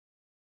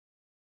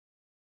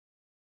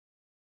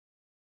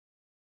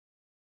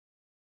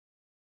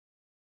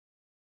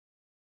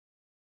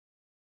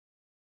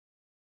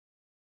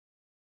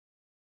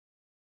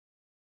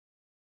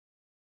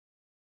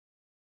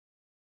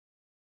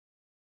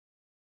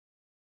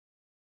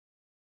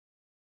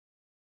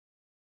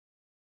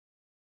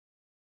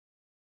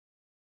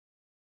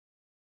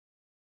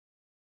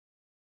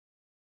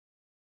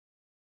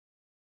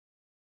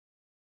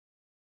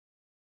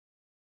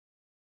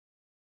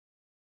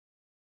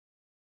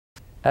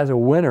As a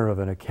winner of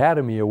an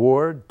Academy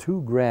Award,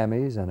 2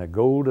 Grammys, and a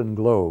Golden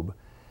Globe,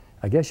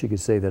 I guess you could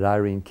say that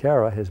Irene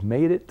Cara has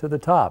made it to the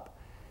top.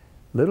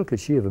 Little could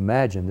she have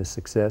imagined this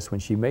success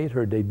when she made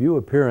her debut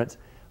appearance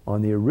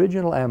on the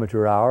original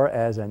Amateur Hour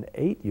as an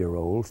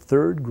 8-year-old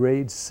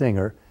third-grade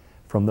singer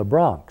from the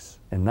Bronx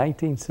in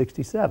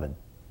 1967.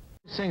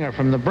 Singer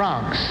from the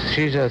Bronx.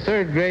 She's a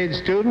third-grade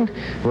student,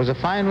 was a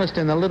finalist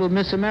in the Little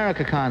Miss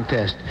America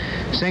contest.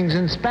 Sings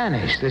in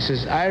Spanish. This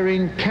is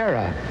Irene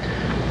Cara.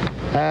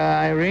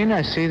 Irene,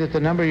 I see that the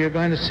number you're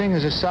going to sing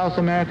is a South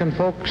American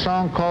folk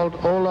song called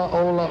Ola,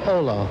 Ola,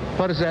 Ola.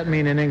 What does that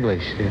mean in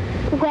English?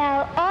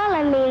 Well,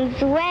 Ola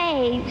means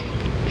waves.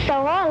 So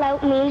Ola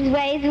means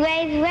waves,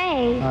 waves,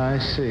 waves. I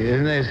see.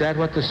 And is that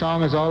what the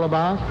song is all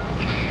about?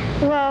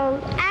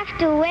 Well,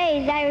 after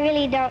waves, I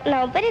really don't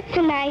know, but it's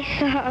a nice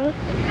song.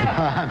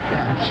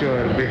 I'm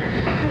sure it'll be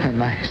a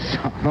nice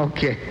song.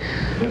 Okay.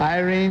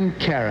 Irene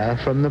Cara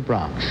from the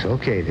Bronx.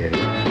 Okay, dear.